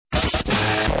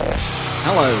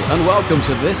Hello and welcome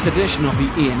to this edition of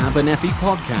the Ian Abernethy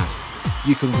podcast.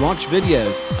 You can watch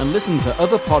videos and listen to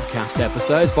other podcast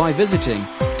episodes by visiting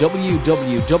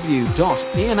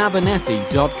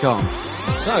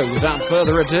www.ianabernethy.com. So, without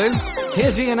further ado,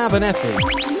 here's Ian Abernethy.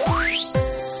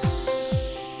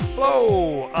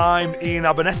 Hello, I'm Ian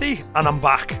Abernethy, and I'm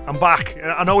back.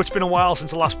 I know it's been a while since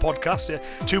the last podcast,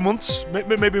 2 months,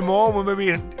 maybe more, we're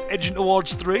maybe edging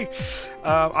towards 3.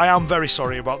 I am very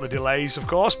sorry about the delays, of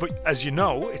course, but as you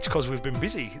know, it's because we've been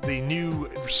busy. The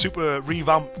new super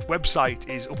revamped website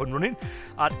is up and running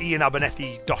at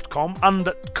ianabernethy.com and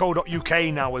at co.uk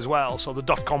now as well, so the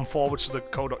 .com forward to the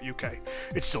co.uk.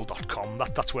 It's still .com,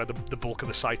 that's where the bulk of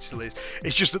the site still is.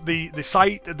 It's just that the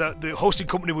site, the hosting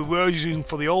company we were using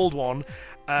for the old one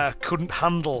couldn't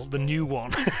handle the new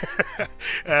one.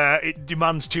 It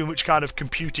demands too much kind of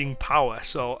computing power.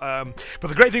 So, but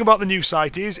the great thing about the new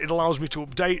site is it allows me to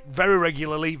update very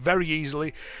regularly, very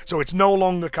easily. So it's no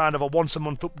longer kind of a once a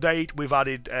month update. We've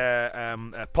added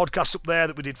a podcast up there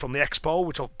that we did from the Expo,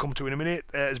 which I'll come to in a minute,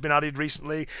 has been added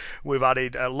recently. We've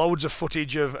added loads of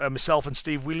footage of myself and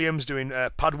Steve Williams doing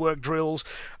pad work drills.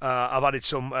 I've added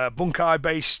some Bunkai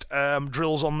based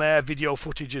drills on there, video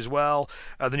footage as well.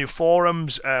 The new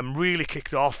forums really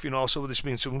kicked off, so there's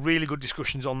been some really good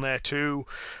discussions on there too.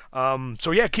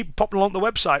 So yeah, keep popping along the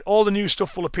website. All the new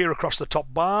stuff will appear across the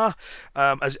top bar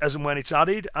as and when it's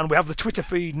added, and we have the Twitter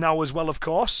feed now as well, of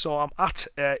course. So I'm at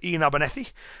Ian Abernethy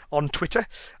on Twitter,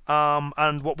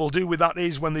 and what we'll do with that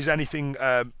is when there's anything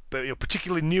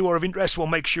particularly new or of interest, we'll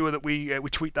make sure that we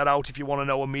tweet that out if you want to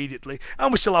know immediately.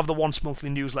 And we still have the once monthly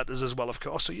newsletters as well, of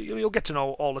course, so you'll get to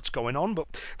know all that's going on. But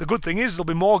the good thing is there'll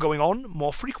be more going on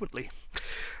more frequently.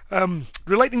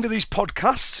 Relating to these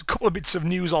podcasts, a couple of bits of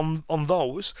news on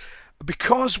those.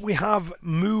 Because we have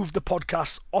moved the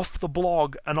podcasts off the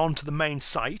blog and onto the main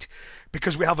site,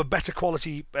 because we have a better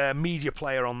quality media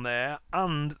player on there,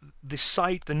 and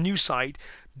the new site,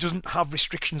 doesn't have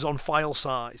restrictions on file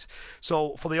size.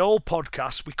 So for the old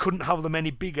podcasts, we couldn't have them any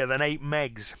bigger than 8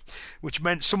 megs, which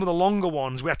meant some of the longer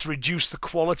ones, we had to reduce the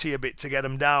quality a bit to get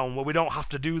them down. Well, we don't have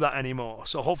to do that anymore.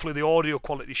 So hopefully the audio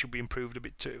quality should be improved a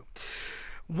bit too.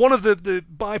 One of the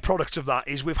byproducts of that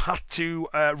is we've had to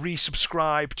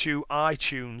resubscribe to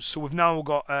iTunes. So we've now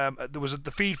got, there was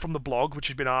the feed from the blog, which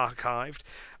has been archived,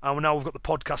 and now we've got the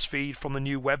podcast feed from the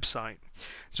new website.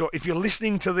 So if you're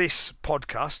listening to this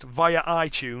podcast via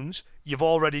iTunes, you've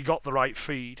already got the right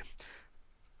feed.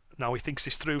 Now he thinks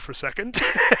this through for a second.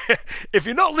 If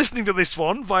you're not listening to this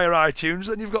one via iTunes,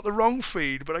 then you've got the wrong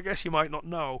feed, but I guess you might not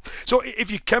know. So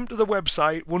if you came to the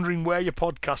website wondering where your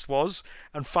podcast was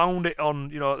and found it on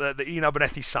the Ian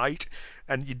Abernethy site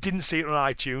and you didn't see it on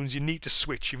iTunes, you need to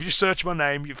switch. If you just search my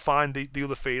name, you find the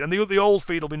other feed. And the old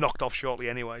feed will be knocked off shortly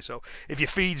anyway. So if your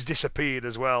feed's disappeared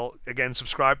as well, again,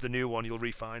 subscribe to the new one, you'll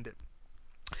re-find it.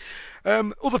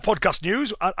 Other podcast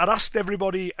news, I'd asked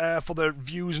everybody for their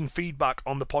views and feedback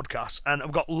on the podcast, and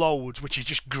I've got loads, which is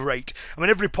just great. I mean,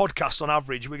 every podcast on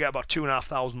average, we get about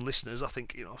 2,500 listeners, I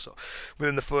think, so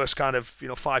within the first kind of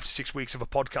 5 to 6 weeks of a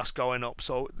podcast going up.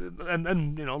 So,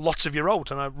 and lots of you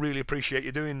wrote, and I really appreciate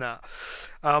you doing that.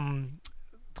 A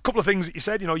couple of things that you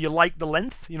said, you liked the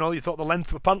length, you thought the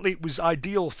length, apparently it was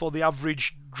ideal for the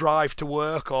average drive to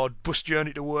work or bus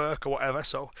journey to work or whatever.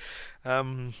 So,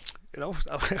 I'm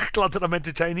glad that I'm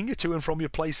entertaining you to and from your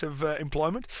place of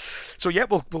employment. So yeah,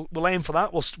 we'll aim for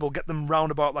that. We'll get them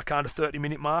round about that kind of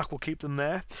 30-minute mark. We'll keep them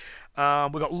there.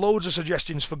 We've got loads of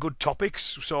suggestions for good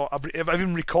topics. So I've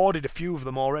even recorded a few of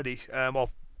them already, or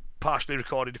partially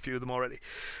recorded a few of them already.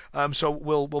 So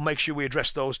we'll make sure we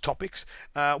address those topics.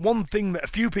 One thing that a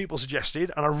few people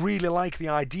suggested, and I really like the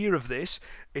idea of this,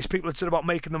 is people had said about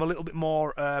making them a little bit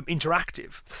more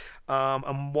interactive.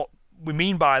 And what we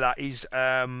mean by that is,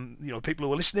 people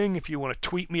who are listening, if you want to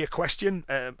tweet me a question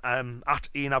at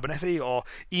Ian Abernethy or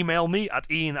email me at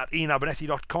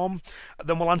ian@ianabernethy.com,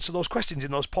 then we'll answer those questions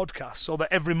in those podcasts, so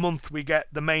that every month we get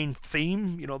the main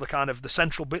theme, the kind of the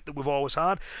central bit that we've always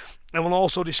had, and we'll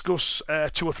also discuss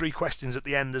 2 or 3 questions at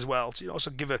the end as well, to also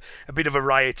give a bit of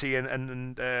variety.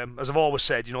 And as I've always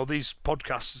said, these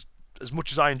podcasts, as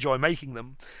much as I enjoy making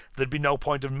them, there'd be no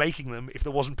point of making them if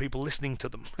there wasn't people listening to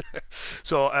them.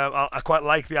 So I quite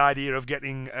like the idea of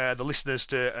getting the listeners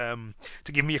to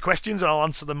give me your questions, and I'll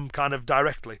answer them kind of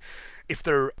directly. If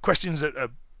they're questions that are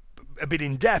a bit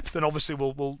in depth, then obviously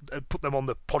we'll put them on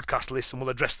the podcast list and we'll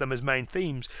address them as main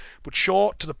themes. But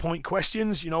short, to the point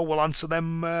questions, we'll answer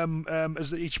them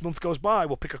as each month goes by.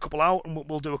 We'll pick a couple out and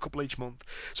we'll do a couple each month.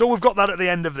 So we've got that at the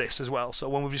end of this as well. So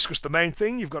when we've discussed the main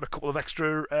thing, you've got a couple of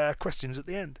extra questions at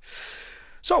the end.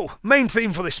 So, main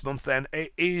theme for this month then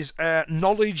is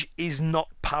knowledge is not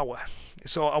power.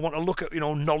 So I want to look at,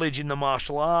 knowledge in the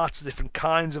martial arts, different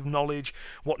kinds of knowledge,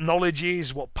 what knowledge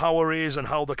is, what power is, and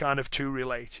how the kind of two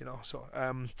relate, So,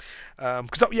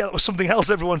 because that was something else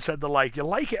everyone said they like. You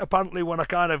like it apparently when I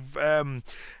kind of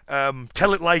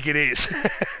tell it like it is.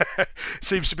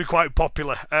 Seems to be quite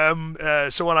popular.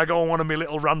 So when I go on one of my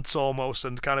little rants almost,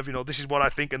 and kind of, this is what I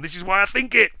think, and this is why I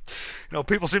think it.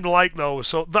 People seem to like those.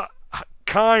 So that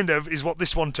kind of is what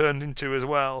this one turned into as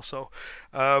well. So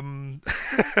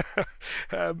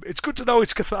it's good to know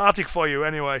it's cathartic for you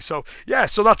anyway. So yeah,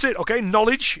 so that's it. Okay,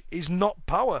 knowledge is not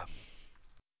power.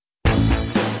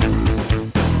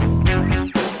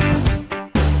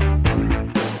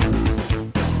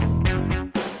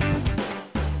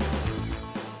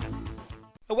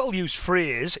 A well-used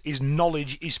phrase is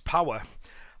knowledge is power.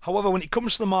 However, when it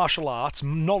comes to the martial arts,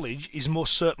 knowledge is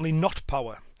most certainly not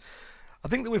power. I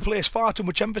think that we place far too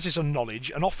much emphasis on knowledge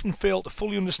and often fail to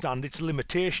fully understand its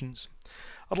limitations.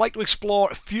 I'd like to explore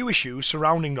a few issues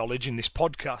surrounding knowledge in this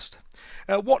podcast.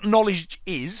 What knowledge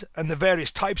is and the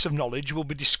various types of knowledge will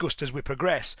be discussed as we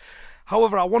progress.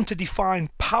 However, I want to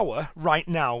define power right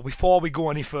now before we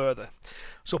go any further.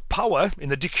 So power, in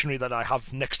the dictionary that I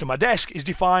have next to my desk, is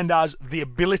defined as the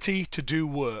ability to do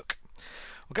work.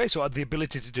 Okay, so the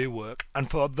ability to do work. And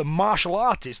for the martial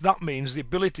artist, that means the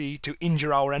ability to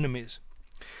injure our enemies.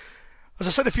 As I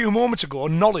said a few moments ago,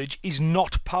 knowledge is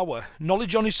not power.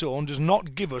 Knowledge on its own does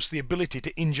not give us the ability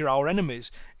to injure our enemies.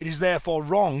 It is therefore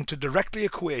wrong to directly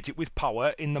equate it with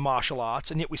power in the martial arts,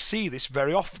 and yet we see this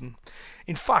very often.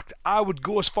 In fact, I would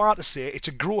go as far to say it's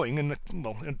a growing and,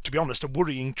 to be honest, a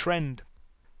worrying trend.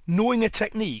 Knowing a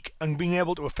technique and being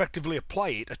able to effectively apply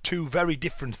it are two very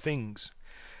different things.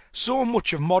 So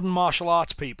much of modern martial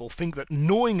arts people think that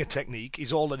knowing a technique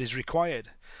is all that is required.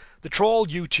 They troll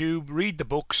YouTube, read the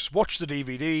books, watch the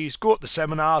DVDs, go to the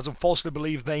seminars and falsely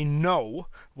believe they know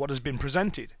what has been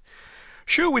presented.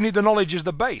 Sure, we need the knowledge as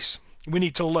the base. We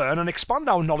need to learn and expand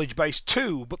our knowledge base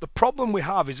too, but the problem we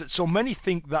have is that so many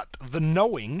think that the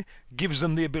knowing gives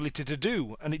them the ability to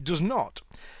do, and it does not.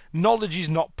 Knowledge is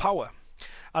not power.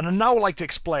 And I'd now like to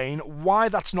explain why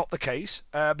that's not the case,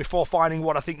 before finding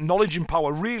what I think knowledge and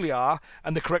power really are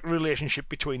and the correct relationship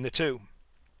between the two.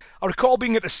 I recall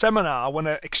being at a seminar when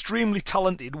an extremely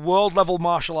talented world-level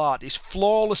martial artist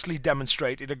flawlessly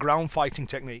demonstrated a ground fighting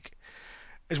technique.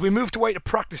 As we moved away to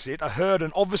practice it, I heard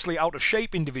an obviously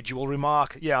out-of-shape individual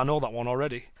remark, "Yeah, I know that one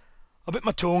already." I bit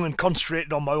my tongue and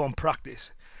concentrated on my own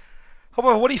practice.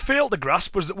 However, what he failed to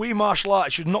grasp was that we martial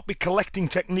artists should not be collecting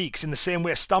techniques in the same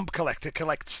way a stamp collector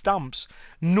collects stamps.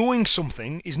 Knowing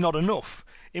something is not enough.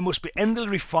 It must be endlessly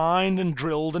refined and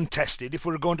drilled and tested if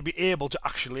we're going to be able to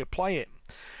actually apply it.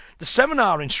 The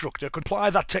seminar instructor could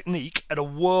apply that technique at a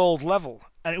world level,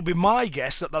 and it would be my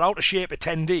guess that that out-of-shape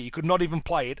attendee could not even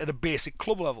apply it at a basic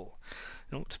club level.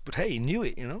 But hey, he knew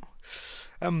it,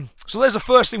 So there's the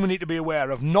first thing we need to be aware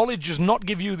of. Knowledge does not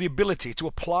give you the ability to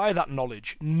apply that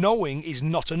knowledge. Knowing is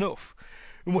not enough.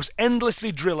 We must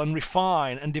endlessly drill and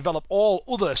refine and develop all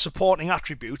other supporting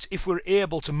attributes if we're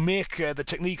able to make the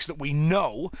techniques that we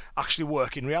know actually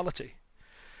work in reality.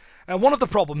 One of the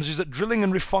problems is that drilling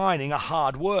and refining are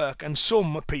hard work, and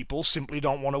some people simply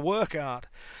don't want to work hard.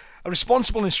 A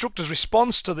responsible instructor's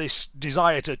response to this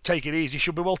desire to take it easy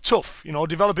should be, well, tough.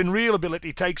 Developing real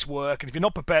ability takes work, and if you're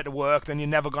not prepared to work, then you're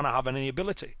never going to have any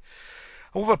ability.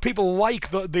 However, people like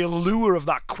the allure of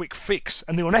that quick fix,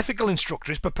 and the unethical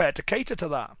instructor is prepared to cater to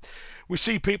that. We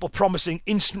see people promising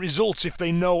instant results if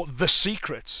they know the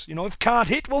secrets. If can't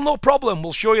hit, well, no problem.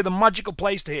 We'll show you the magical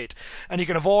place to hit, and you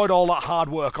can avoid all that hard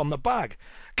work on the bag.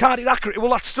 Can't hit accurate,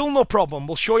 well, that's still no problem.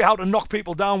 We'll show you how to knock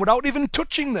people down without even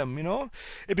touching them,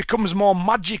 It becomes more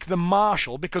magic than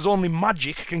martial, because only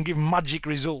magic can give magic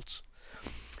results.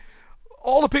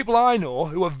 All the people I know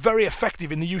who are very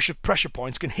effective in the use of pressure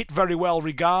points can hit very well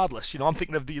regardless. I'm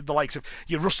thinking of the likes of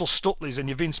your Russell Stutleys and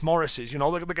your Vince Morrises.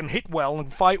 They can hit well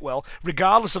and fight well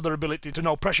regardless of their ability to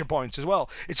know pressure points as well.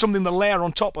 It's something they layer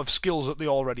on top of skills that they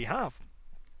already have.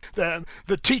 They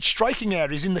teach striking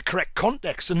areas in the correct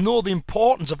context and know the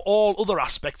importance of all other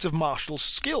aspects of martial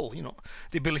skill.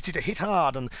 The ability to hit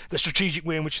hard and the strategic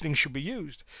way in which things should be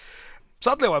used.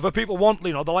 Sadly, however, people want,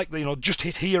 they like the, just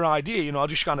hit here idea, I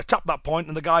just kind of tap that point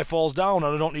and the guy falls down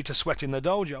and I don't need to sweat in the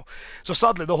dojo. So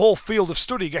sadly, the whole field of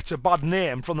study gets a bad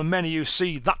name from the many who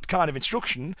see that kind of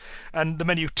instruction and the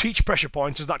many who teach pressure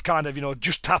points as that kind of,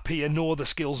 just tap here, know the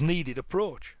skills needed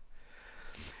approach.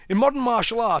 In modern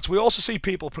martial arts, we also see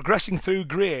people progressing through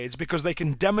grades because they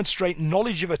can demonstrate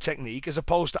knowledge of a technique as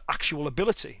opposed to actual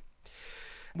ability.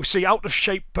 We see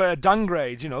out-of-shape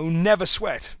downgrades, who never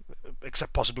sweat.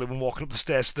 except possibly when walking up the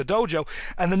stairs to the dojo,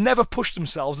 and they never push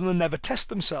themselves and they never test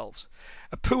themselves.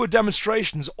 A poor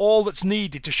demonstration is all that's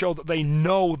needed to show that they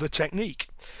know the technique.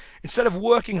 Instead of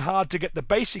working hard to get the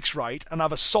basics right and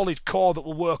have a solid core that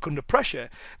will work under pressure,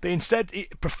 they instead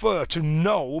prefer to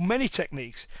know many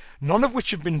techniques, none of which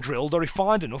have been drilled or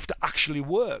refined enough to actually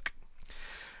work.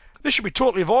 This should be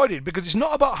totally avoided because it's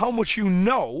not about how much you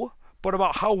know, but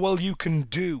about how well you can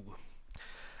do.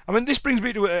 I mean, this brings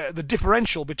me to the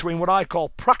differential between what I call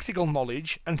practical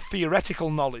knowledge and theoretical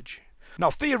knowledge.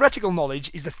 Now, theoretical knowledge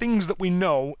is the things that we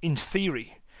know in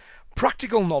theory.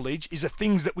 Practical knowledge is the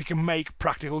things that we can make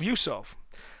practical use of.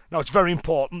 Now, it's very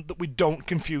important that we don't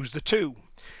confuse the two.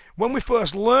 When we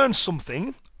first learn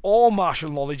something, all martial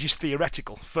knowledge is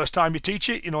theoretical. First time you teach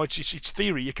it, it's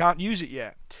theory, you can't use it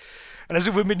yet. And as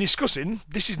we've been discussing,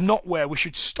 this is not where we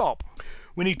should stop.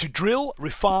 We need to drill,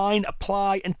 refine,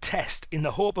 apply and test in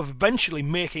the hope of eventually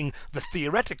making the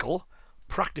theoretical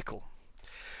practical.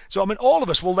 So, all of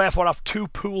us will therefore have two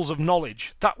pools of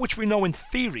knowledge, that which we know in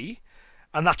theory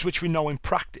and that which we know in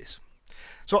practice.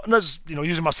 So, and as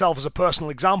using myself as a personal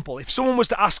example, if someone was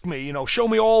to ask me, show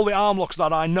me all the arm locks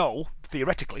that I know,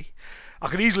 theoretically, I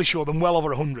could easily show them well over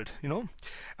 100,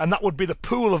 and that would be the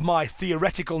pool of my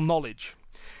theoretical knowledge.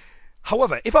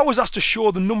 However, if I was asked to show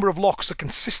the number of locks that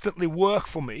consistently work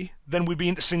for me, then we'd be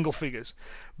into single figures.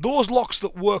 Those locks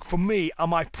that work for me are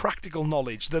my practical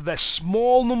knowledge. They're the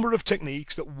small number of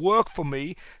techniques that work for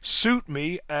me, suit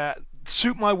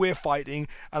my way of fighting,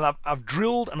 and I've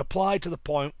drilled and applied to the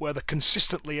point where they're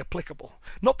consistently applicable.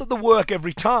 Not that they work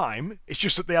every time, it's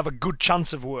just that they have a good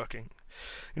chance of working.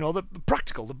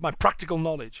 My practical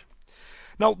knowledge.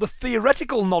 Now, the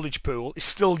theoretical knowledge pool is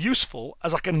still useful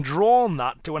as I can draw on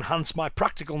that to enhance my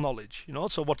practical knowledge.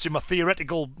 So what's in my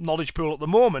theoretical knowledge pool at the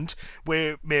moment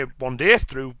may one day,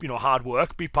 through hard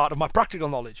work, be part of my practical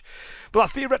knowledge. But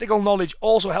that theoretical knowledge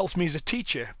also helps me as a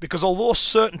teacher, because although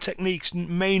certain techniques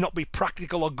may not be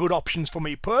practical or good options for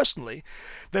me personally,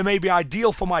 they may be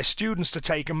ideal for my students to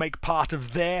take and make part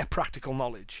of their practical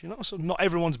knowledge. So not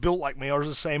everyone's built like me or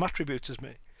has the same attributes as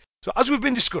me. So as we've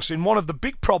been discussing, one of the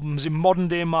big problems in modern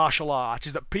day martial art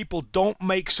is that people don't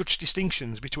make such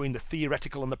distinctions between the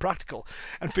theoretical and the practical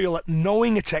and feel that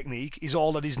knowing a technique is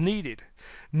all that is needed.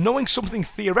 Knowing something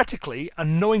theoretically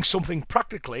and knowing something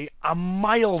practically are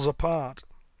miles apart.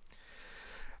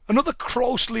 Another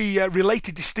closely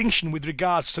related distinction with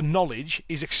regards to knowledge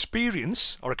is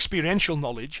experience or experiential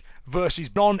knowledge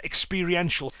versus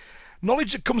non-experiential.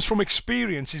 Knowledge that comes from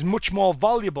experience is much more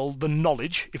valuable than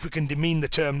knowledge, if we can demean the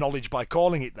term knowledge by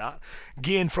calling it that,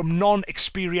 gained from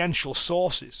non-experiential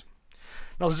sources.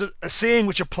 Now, there's a saying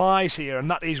which applies here, and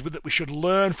that is that we should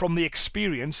learn from the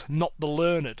experience, not the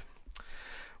learned.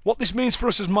 What this means for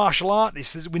us as martial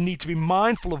artists is that we need to be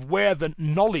mindful of where the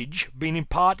knowledge being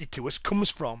imparted to us comes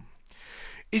from.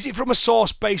 Is it from a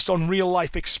source based on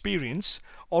real-life experience,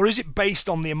 or is it based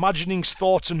on the imaginings,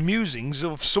 thoughts and musings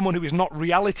of someone who is not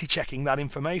reality checking that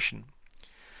information?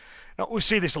 Now, we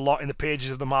see this a lot in the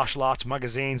pages of the martial arts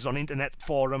magazines and on internet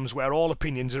forums where all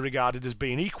opinions are regarded as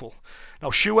being equal.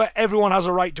 Now, sure, everyone has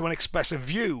a right to express a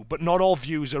view, but not all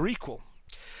views are equal.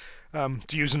 To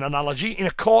use an analogy, in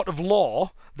a court of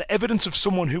law, the evidence of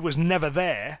someone who was never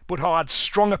there, but who had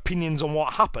strong opinions on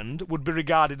what happened, would be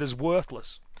regarded as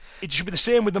worthless. It should be the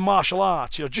same with the martial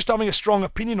arts. Just having a strong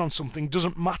opinion on something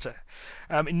doesn't matter.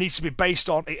 It needs to be based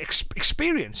on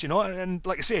experience, and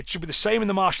like I say, it should be the same in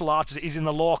the martial arts as it is in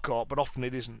the law court, but often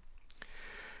it isn't.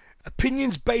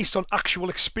 Opinions based on actual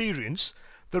experience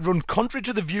that run contrary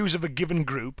to the views of a given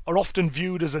group are often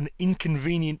viewed as an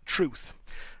inconvenient truth,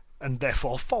 and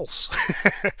therefore false.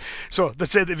 So they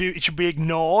say that it should be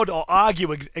ignored or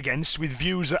argued against with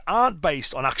views that aren't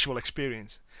based on actual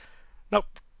experience. Now,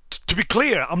 to be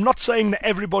clear, I'm not saying that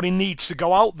everybody needs to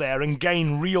go out there and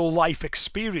gain real life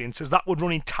experience, as that would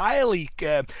run entirely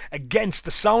against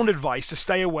the sound advice to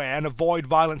stay away and avoid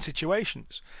violent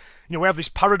situations. We have this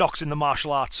paradox in the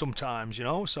martial arts sometimes,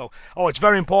 so, it's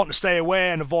very important to stay away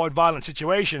and avoid violent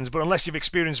situations, but unless you've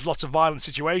experienced lots of violent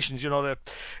situations, you're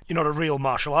not a real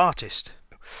martial artist.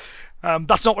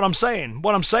 That's not what I'm saying.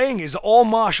 What I'm saying is that all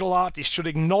martial artists should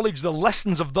acknowledge the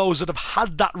lessons of those that have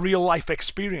had that real life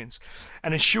experience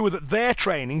and ensure that their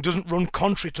training doesn't run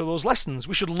contrary to those lessons.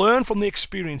 We should learn from the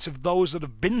experience of those that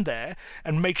have been there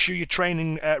and make sure your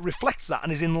training reflects that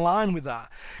and is in line with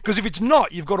that. Because if it's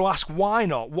not, you've got to ask why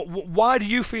not. Why do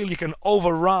you feel you can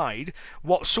override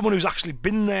what someone who's actually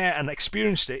been there and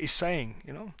experienced it is saying,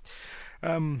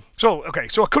 So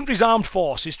a country's armed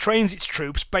forces trains its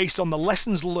troops based on the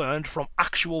lessons learned from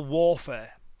actual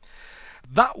warfare.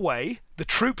 That way, The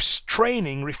troops'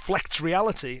 training reflects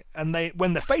reality, and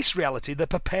when they face reality, they're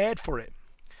prepared for it.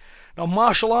 Now,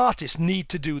 martial artists need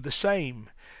to do the same.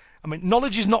 I mean,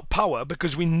 knowledge is not power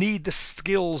because we need the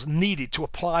skills needed to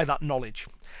apply that knowledge.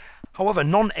 However,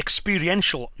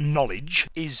 non-experiential knowledge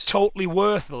is totally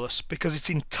worthless because it's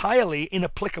entirely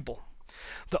inapplicable.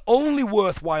 The only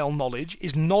worthwhile knowledge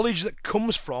is knowledge that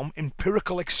comes from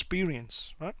empirical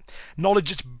experience, right? Knowledge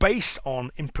that's based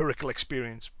on empirical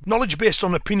experience. Knowledge based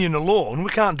on opinion alone, we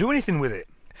can't do anything with it.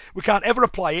 We can't ever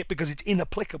apply it because it's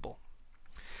inapplicable.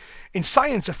 In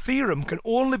science, a theorem can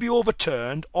only be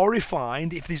overturned or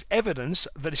refined if there's evidence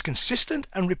that is consistent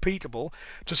and repeatable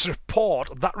to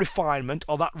support that refinement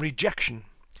or that rejection.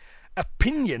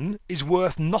 Opinion is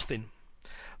worth nothing.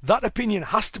 That opinion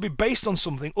has to be based on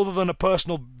something other than a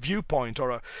personal viewpoint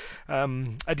or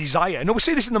a desire. We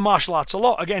see this in the martial arts a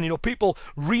lot. Again, people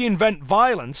reinvent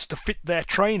violence to fit their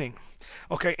training.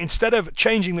 Okay, instead of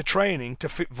changing the training to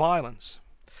fit violence.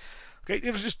 Okay,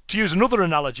 just to use another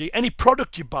analogy, any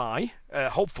product you buy,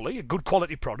 hopefully a good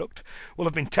quality product, will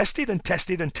have been tested and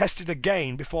tested and tested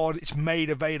again before it's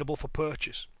made available for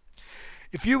purchase.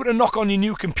 If you were to knock on your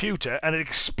new computer and it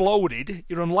exploded,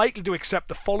 you're unlikely to accept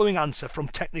the following answer from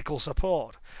technical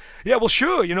support. Yeah, well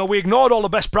sure, we ignored all the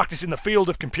best practice in the field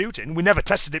of computing. We never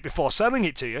tested it before selling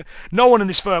it to you. No one in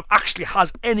this firm actually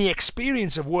has any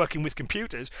experience of working with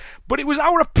computers, but it was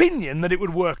our opinion that it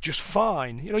would work just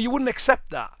fine. You wouldn't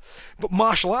accept that. But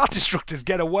martial arts instructors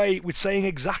get away with saying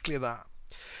exactly that.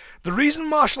 The reason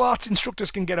martial arts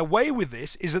instructors can get away with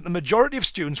this is that the majority of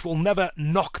students will never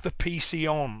knock the PC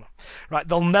on, right?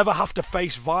 They'll never have to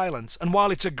face violence. And while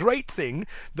it's a great thing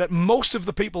that most of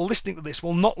the people listening to this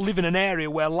will not live in an area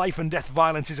where life and death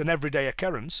violence is an everyday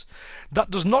occurrence,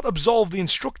 that does not absolve the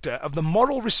instructor of the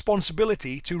moral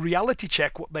responsibility to reality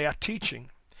check what they are teaching.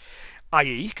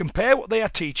 I.e., compare what they are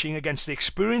teaching against the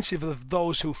experiences of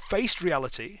those who faced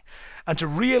reality and to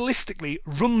realistically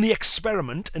run the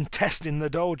experiment and test in the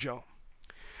dojo.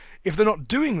 If they're not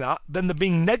doing that, then they're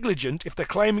being negligent if they're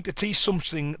claiming to teach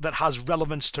something that has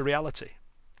relevance to reality.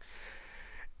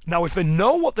 Now, if they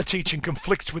know what they're teaching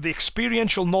conflicts with the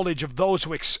experiential knowledge of those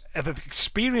who have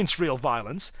experienced real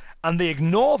violence, and they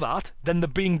ignore that, then they're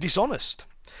being dishonest.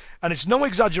 And it's no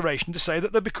exaggeration to say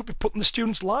that they could be putting the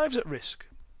students' lives at risk.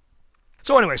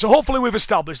 So hopefully we've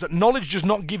established that knowledge does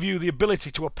not give you the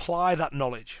ability to apply that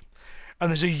knowledge.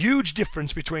 And there's a huge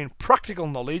difference between practical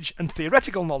knowledge and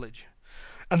theoretical knowledge.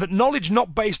 And that knowledge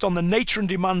not based on the nature and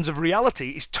demands of reality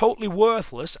is totally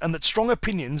worthless, and that strong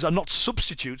opinions are not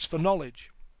substitutes for knowledge.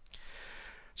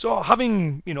 So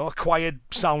having, acquired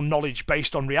sound knowledge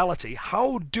based on reality,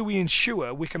 how do we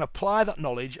ensure we can apply that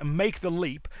knowledge and make the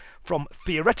leap from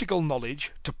theoretical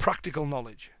knowledge to practical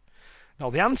knowledge? Now,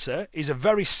 the answer is a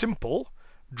very simple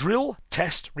drill,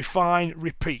 test, refine,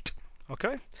 repeat.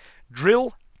 Okay?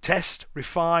 Drill, test,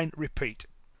 refine, repeat.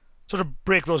 So to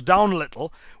break those down a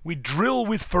little, we drill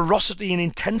with ferocity and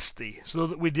intensity so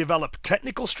that we develop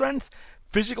technical strength,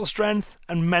 physical strength,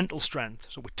 and mental strength.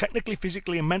 So we're technically,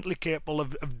 physically, and mentally capable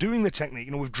of doing the technique.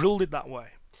 We've drilled it that way.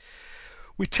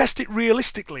 We test it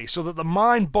realistically so that the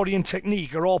mind, body, and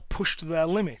technique are all pushed to their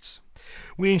limits.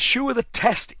 We ensure the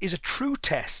test is a true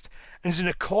test and is in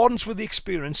accordance with the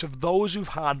experience of those who've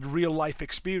had real-life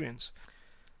experience.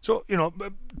 So,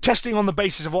 testing on the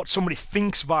basis of what somebody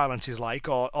thinks violence is like,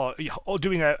 or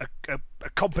doing a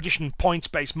competition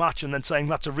points-based match and then saying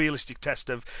that's a realistic test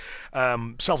of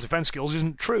self-defense skills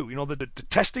isn't true. The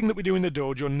testing that we do in the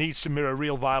dojo needs to mirror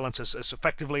real violence as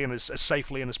effectively and as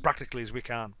safely and as practically as we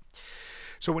can.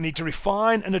 So we need to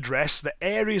refine and address the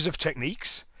areas of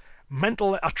techniques,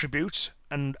 mental attributes,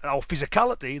 and our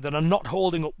physicality that are not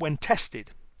holding up when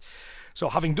tested. So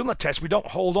having done that test, we don't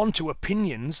hold on to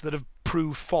opinions that have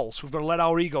proved false. We've got to let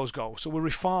our egos go. So we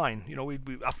refine.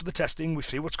 We after the testing, we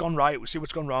see what's gone right, we see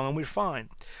what's gone wrong, and we refine.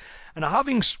 And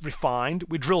having refined,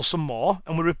 we drill some more,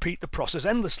 and we repeat the process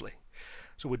endlessly.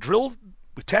 So we drill,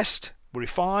 we test, we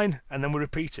refine, and then we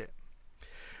repeat it.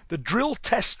 The drill,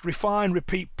 test, refine,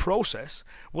 repeat process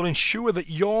will ensure that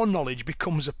your knowledge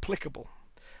becomes applicable.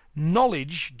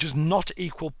 Knowledge does not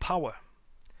equal power.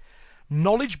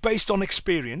 Knowledge based on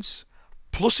experience,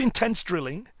 plus intense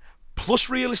drilling, plus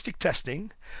realistic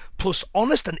testing, plus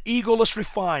honest and egoless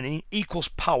refining equals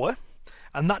power,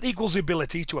 and that equals the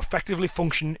ability to effectively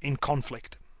function in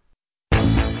conflict.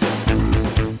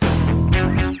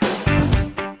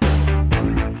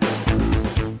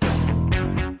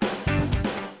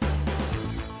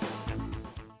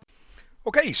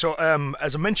 Okay, so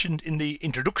as I mentioned in the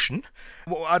introduction,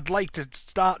 what I'd like to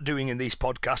start doing in these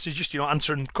podcasts is just,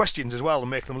 answering questions as well and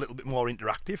make them a little bit more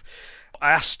interactive.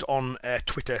 I asked on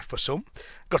Twitter for some,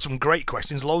 got some great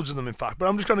questions, loads of them in fact. But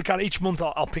I'm just going to kind of each month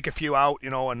I'll pick a few out,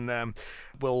 and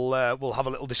we'll have a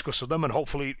little discuss of them, and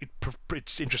hopefully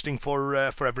it's interesting for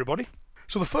everybody.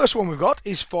 So the first one we've got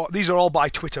is these are all by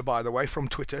Twitter, by the way, from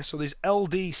Twitter. So there's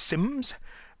LD Sims.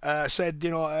 Said,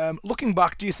 looking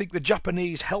back, do you think the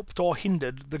Japanese helped or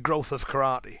hindered the growth of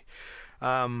karate?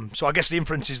 So I guess the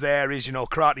inferences there is,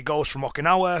 karate goes from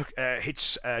Okinawa,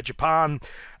 hits Japan,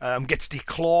 gets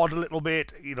declawed a little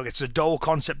bit, gets a do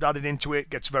concept added into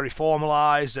it, gets very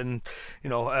formalized, and,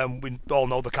 we all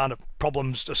know the kind of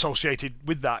problems associated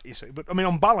with that, you see. But,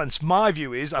 on balance, my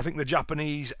view is I think the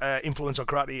Japanese influence on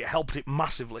karate helped it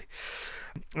massively.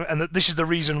 And that this is the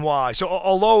reason why. So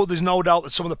although there's no doubt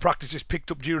that some of the practices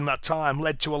picked up during that time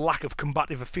led to a lack of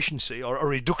combative efficiency or a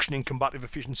reduction in combative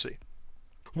efficiency,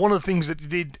 one of the things that it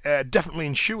did definitely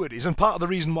ensured is, and part of the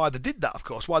reason why they did that, of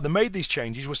course, why they made these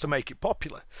changes was to make it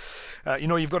popular.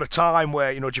 You've got a time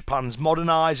where, Japan's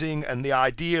modernising, and the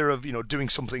idea of, doing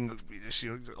something,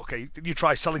 okay, you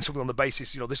try selling something on the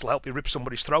basis, this will help you rip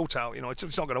somebody's throat out,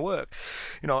 it's not going to work.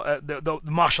 The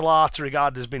martial arts are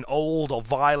regarded as being old or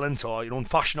violent or,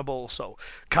 unfashionable, so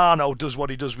Kano does what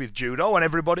he does with judo and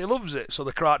everybody loves it, so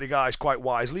the karate guys quite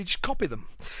wisely just copy them.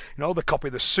 They copy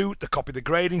the suit, they copy the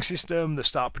grading system, they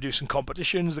start producing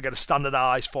competitions, they get a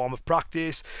standardized form of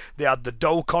practice, they add the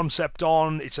do concept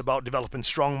on, it's about developing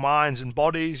strong minds and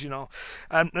bodies,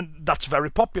 and that's very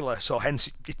popular, so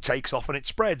hence it takes off and it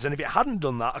spreads. And if it hadn't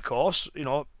done that, of course,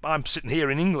 I'm sitting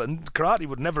here in England, karate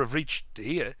would never have reached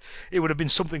here. It would have been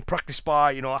something practiced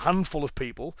by, a handful of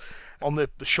people on the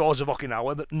shores of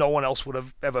Okinawa that no one else would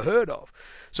have ever heard of.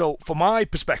 So from my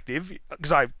perspective,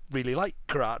 because I really like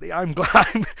karate,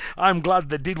 I'm glad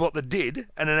they did what they did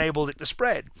and enabled it to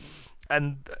spread.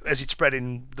 And as it spread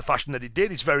in the fashion that it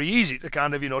did, it's very easy to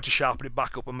kind of, to sharpen it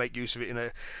back up and make use of it in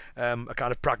a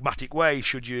kind of pragmatic way,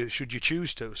 should you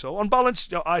choose to. So on balance,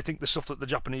 I think the stuff that the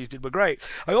Japanese did were great.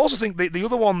 I also think the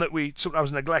other one that we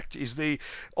sometimes neglect is the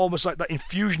almost like that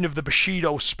infusion of the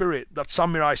Bushido spirit, that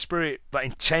samurai spirit, that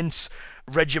intense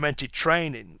regimented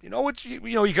training. You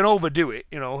can overdo it.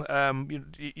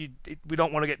 We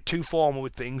don't want to get too formal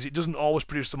with things. It doesn't always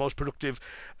produce the most productive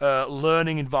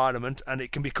learning environment, and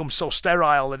it can become so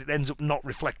sterile that it ends up not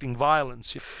reflecting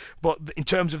violence. But in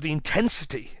terms of the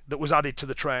intensity that was added to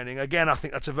the training, again, I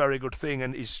think that's a very good thing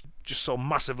and is just so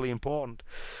massively important.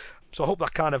 So I hope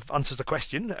that kind of answers the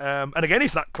question. And again,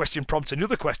 if that question prompts any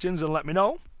other questions, then let me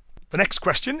know. The next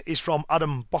question is from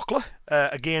Adam Bockler,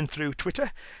 again through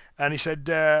Twitter. And he said,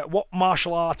 what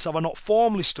martial arts have I not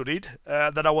formally studied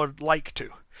that I would like to?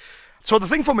 So the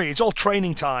thing for me, it's all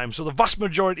training time. So the vast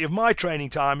majority of my training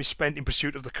time is spent in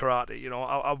pursuit of the karate.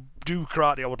 I do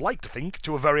karate, I would like to think,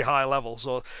 to a very high level.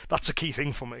 So that's a key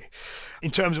thing for me.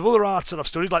 In terms of other arts that I've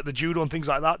studied, like the judo and things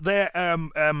like that,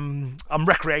 I'm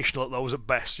recreational at those at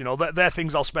best. They're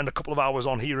things I'll spend a couple of hours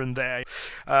on here and there.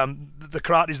 The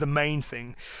karate is the main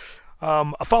thing.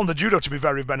 I found the judo to be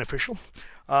very beneficial.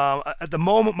 At the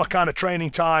moment, my kind of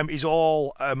training time is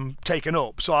all taken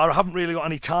up, so I haven't really got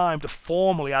any time to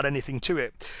formally add anything to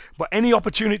it. But any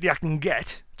opportunity I can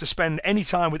get to spend any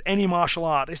time with any martial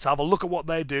artist, have a look at what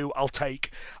they do, I'll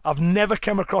take. I've never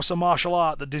come across a martial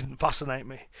art that didn't fascinate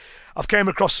me. I've came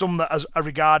across some that are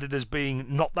regarded as being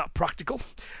not that practical,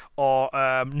 or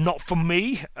not for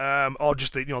me, or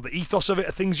just the ethos of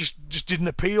it, things just didn't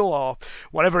appeal, or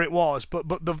whatever it was.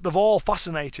 But they've all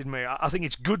fascinated me. I think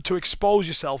it's good to expose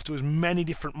yourself to as many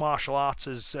different martial arts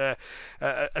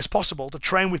as possible, to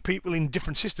train with people in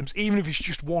different systems, even if it's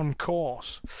just one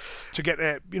course, to get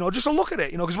just a look at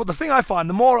it. Because the thing I find,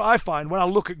 the more I find when I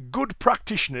look at good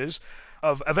practitioners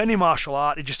of any martial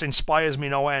art, it just inspires me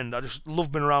no end. I just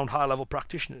love being around high-level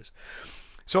practitioners.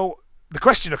 So the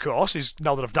question, of course, is,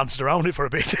 now that I've danced around it for a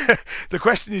bit, the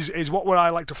question is what would I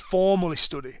like to formally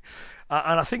study?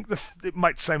 And I think it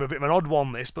might seem a bit of an odd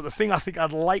one, this, but the thing I think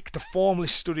I'd like to formally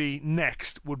study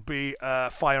next would be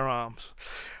firearms.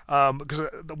 Because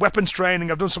the weapons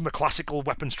training, I've done some of the classical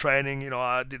weapons training.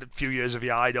 I did a few years of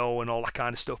Iaido and all that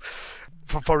kind of stuff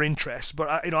for interest.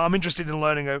 But I'm interested in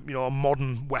learning a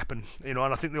modern weapon. And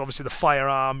I think obviously the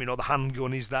firearm, the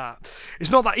handgun is that.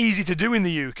 It's not that easy to do in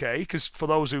the UK, because for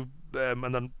those who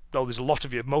and then though there's a lot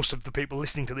of you, most of the people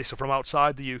listening to this are from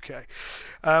outside the UK.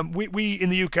 We in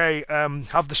the UK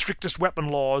have the strictest weapon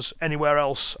laws anywhere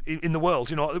else in the world,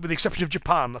 with the exception of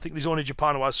Japan. I think there's only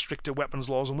Japan who has stricter weapons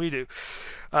laws than we do.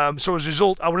 So as a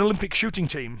result, our Olympic shooting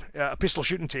team, a pistol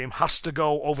shooting team, has to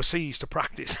go overseas to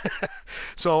practice.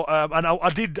 So, and I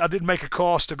did make a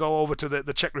course to go over to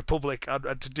the Czech Republic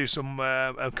to do some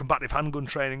combative handgun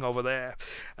training over there,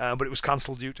 but it was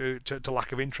cancelled due to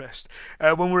lack of interest.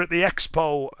 When we were at the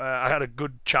Expo, I had a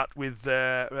good chat with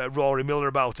Rory Miller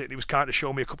about it. He was kind of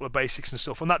showing me a couple of basics and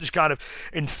stuff, and that just kind of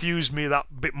enthused me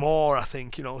that bit more, I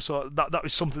think. So that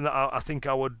was something that I think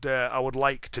I would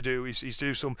like to do is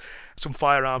do some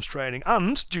firearms training.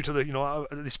 And due to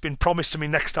it's been promised to me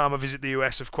next time I visit the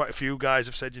US, of quite a few guys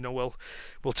have said,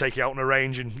 we'll take you out on a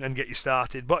range and get you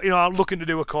started. But I'm looking to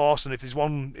do a course, and if there's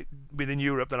one within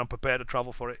Europe, then I'm prepared to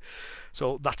travel for it.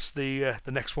 So that's the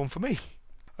next one for me.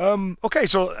 Okay,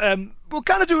 so we'll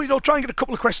kind of do, try and get a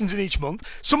couple of questions in each month.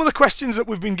 Some of the questions that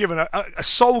we've been given are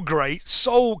so great,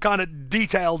 so kind of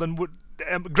detailed, and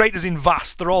great as in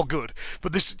vast. They're all good,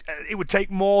 but it would take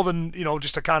more than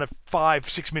just a kind of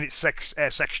 5-6 minute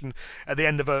section at the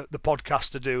end of the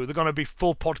podcast to do. They're going to be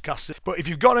full podcasts. But if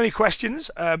you've got any questions,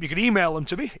 you can email them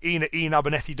to me,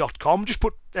 ian@ianabernethy.com. Just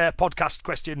put podcast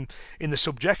question in the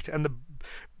subject, and the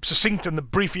succinct and the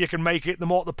briefer you can make it, the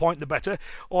more to the point, the better.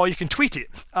 Or you can tweet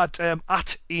it at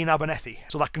Ian Abernethy.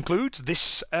 So that concludes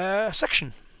this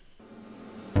section.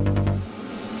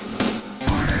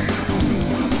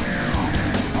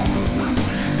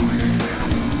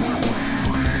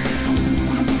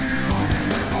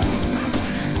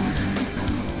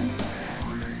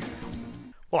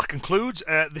 Well, that concludes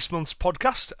this month's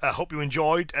podcast. I hope you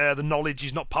enjoyed the Knowledge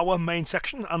is Not Power main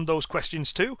section and those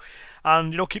questions too.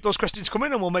 And, keep those questions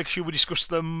coming, and we'll make sure we discuss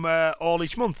them all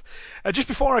each month. Just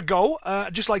before I go,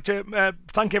 I'd just like to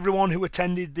thank everyone who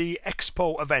attended the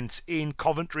Expo events in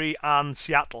Coventry and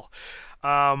Seattle.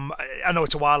 I know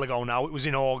it's a while ago now. It was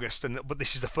in August, but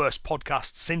this is the first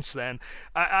podcast since then.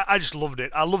 I just loved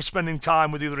it. I loved spending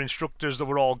time with the other instructors. They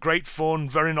were all great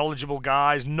fun, very knowledgeable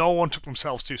guys. No one took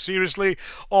themselves too seriously.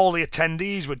 All the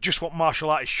attendees were just what martial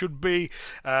artists should be.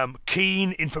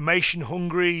 Keen, information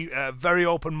hungry, very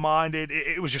open-minded.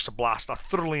 It was just a blast. I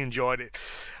thoroughly enjoyed it.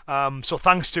 So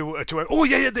thanks to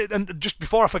and just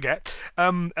before I forget,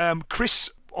 Chris.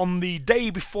 On the day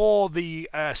before the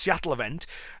Seattle event,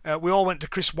 we all went to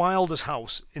Chris Wilder's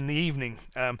house in the evening.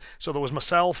 So there was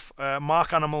myself,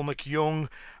 Mark Animal McYoung,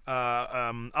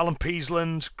 Alan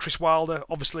Peasland, Chris Wilder,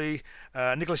 obviously,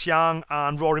 Nicholas Young,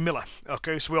 and Rory Miller.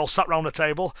 Okay, so we all sat round a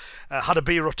table, had a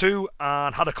beer or two,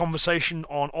 and had a conversation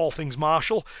on all things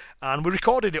martial, and we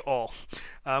recorded it all.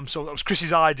 So that was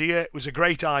Chris's idea. It was a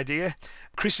great idea.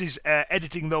 Chris is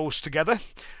editing those together.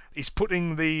 He's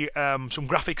putting some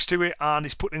graphics to it, and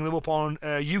he's putting them up on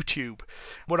YouTube.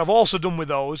 What I've also done with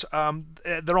those,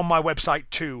 they're on my website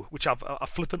too, which I've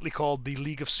flippantly called the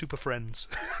League of Super Friends.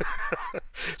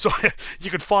 So you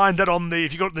can find that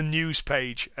if you go to the news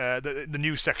page, the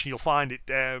news section, you'll find it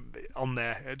on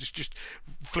there. Just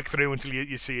flick through until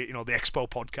you see it. The Expo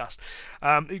podcast.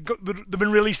 They've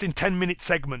been released in 10-minute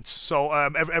segments, so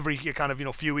every kind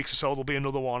of few weeks or so there'll be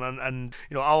another one, and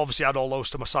I'll obviously add all those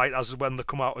to my site as when they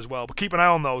come out as well. But keep an eye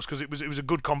on those, because it was a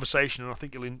good conversation, and I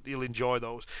think you'll enjoy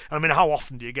those. And I mean, how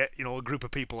often do you get a group of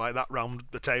people like that round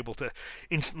the table to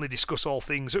instantly discuss all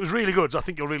things? It was really good. So I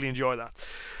think you'll really enjoy that.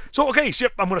 So okay, so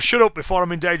yep, I'm going to shut up before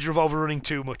I'm in danger of overrunning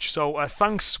too much. So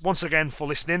thanks once again for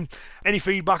listening. Any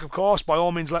feedback, of course, by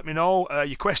all means, let me know.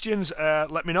 Your questions,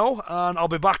 let me know, and I'll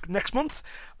be back next month.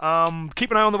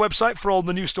 Keep an eye on the website for all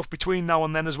the new stuff between now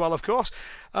and then as well, of course.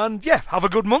 And yeah, have a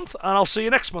good month, and I'll see you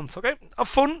next month. Okay, have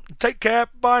fun, take care,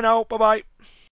 bye now, bye bye.